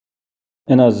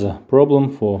Another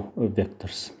problem for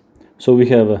vectors. So we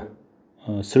have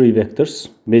three vectors,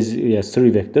 basically yes,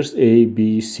 three vectors A,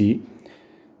 B, C.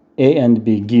 A and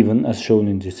B given as shown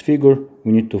in this figure.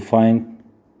 We need to find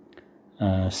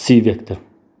C vector.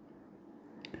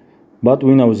 But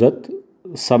we know that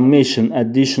summation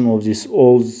addition of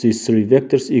all these three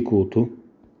vectors equal to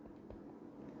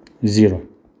 0.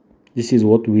 This is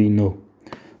what we know.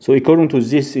 So according to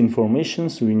this information,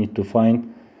 we need to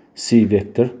find C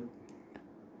vector.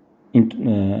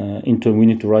 We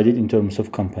need to write it in terms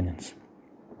of components.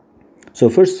 So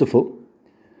first of all,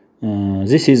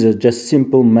 this is a just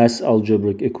simple math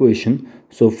algebraic equation.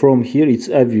 So from here it's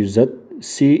obvious that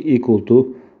C equal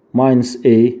to minus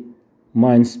A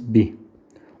minus B.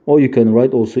 Or you can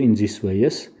write also in this way,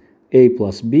 yes, A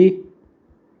plus B.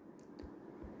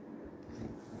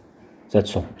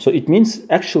 That's all. So it means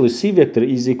actually C vector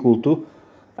is equal to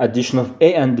addition of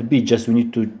A and B, just we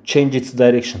need to change its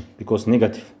direction because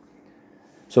negative.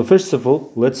 So first of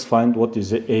all, let's find what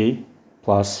is A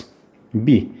plus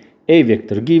B. A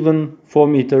vector given 4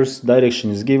 meters,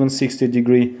 direction is given 60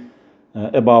 degree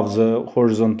above the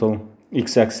horizontal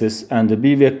x-axis, and the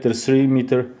B vector 3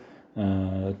 meter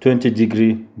 20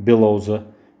 degree below the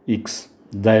x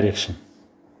direction.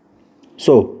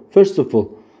 So first of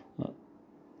all,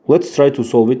 let's try to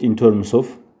solve it in terms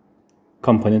of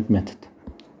component method.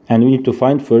 And we need to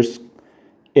find first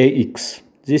AX.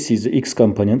 This is the x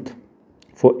component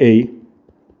for A,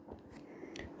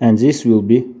 and this will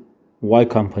be y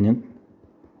component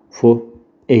for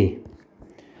A.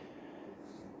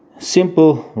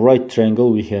 Simple right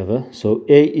triangle we have. So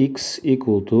AX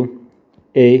equal to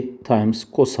A times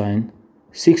cosine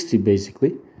 60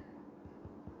 basically.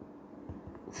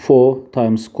 4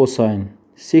 times cosine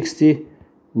 60,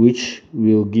 which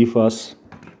will give us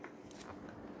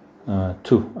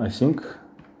 2, I think.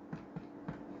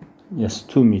 Yes,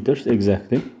 2 meters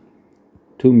exactly.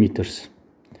 2 meters.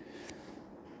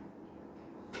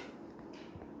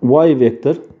 Y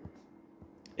vector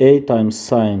A times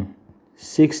sine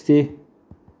 60,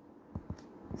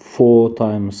 4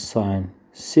 times sine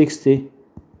 60,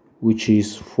 which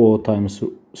is 4 times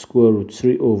square root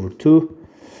 3 over 2.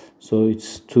 So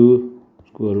it's 2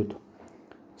 square root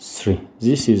 3.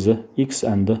 This is the x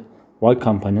and the y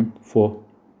component for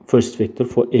first vector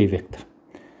for A vector.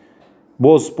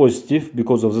 Both positive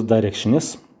because of the direction,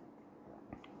 yes,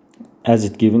 as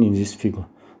it given in this figure.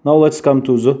 Now let's come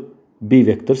to the B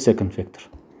vector, second vector.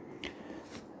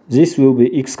 This will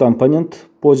be x component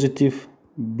positive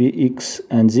bx,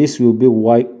 and this will be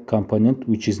y component,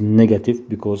 which is negative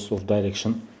because of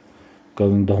direction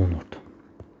going downward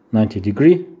 90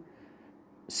 degree.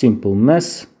 Simple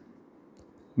math.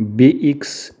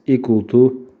 Bx equal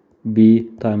to b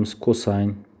times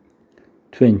cosine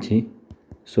 20,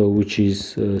 so which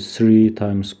is 3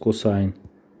 times cosine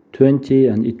 20,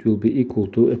 and it will be equal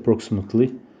to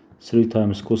approximately 3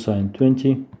 times cosine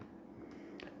 20,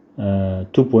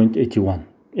 2.81,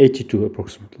 82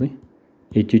 approximately,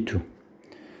 82.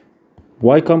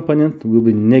 Y component will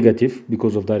be negative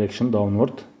because of direction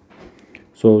downward.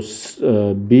 So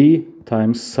b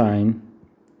times sine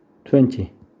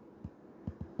 20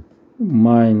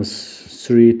 minus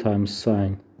 3 times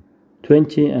sine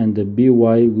 20, and the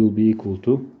by will be equal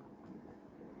to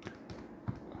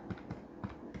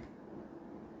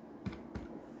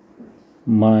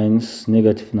minus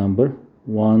negative number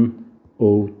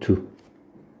 102.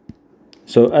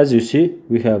 So as you see,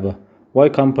 we have a y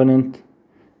component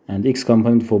and x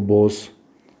component for both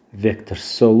vectors.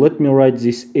 So let me write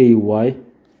this ay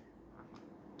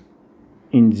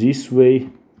in this way.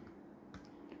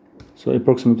 So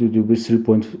approximately it will be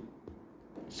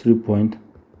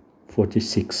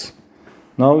 3.46.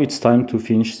 Now it's time to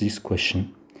finish this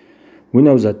question. We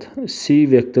know that C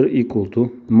vector equal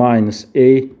to minus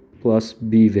A plus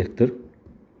B vector.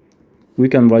 We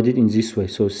can write it in this way.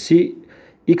 So C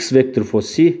x vector for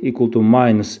C equal to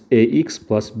minus AX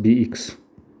plus BX.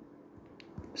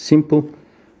 Simple.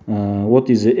 What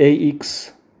is the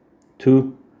AX?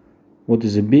 2. What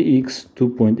is the BX?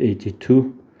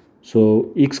 2.82. So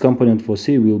x component for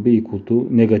C will be equal to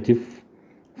negative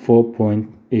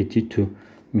 4.82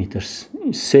 meters.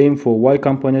 Same for y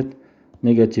component,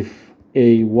 negative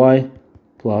AY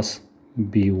plus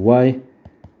BY.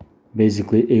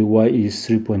 Basically AY is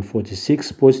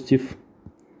 3.46 positive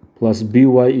plus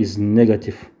BY is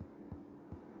negative.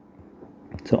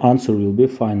 So answer will be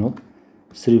final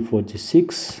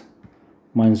 346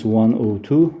 minus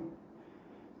 102,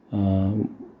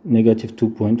 negative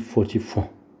 2.44.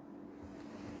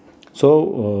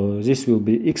 So this will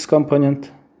be x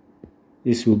component,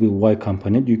 this will be y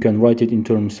component. You can write it in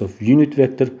terms of unit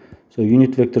vector. So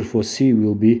unit vector for C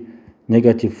will be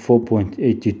negative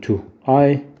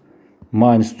 4.82i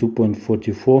minus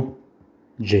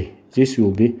 2.44j. This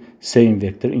will be same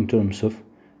vector in terms of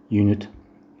unit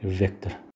vector.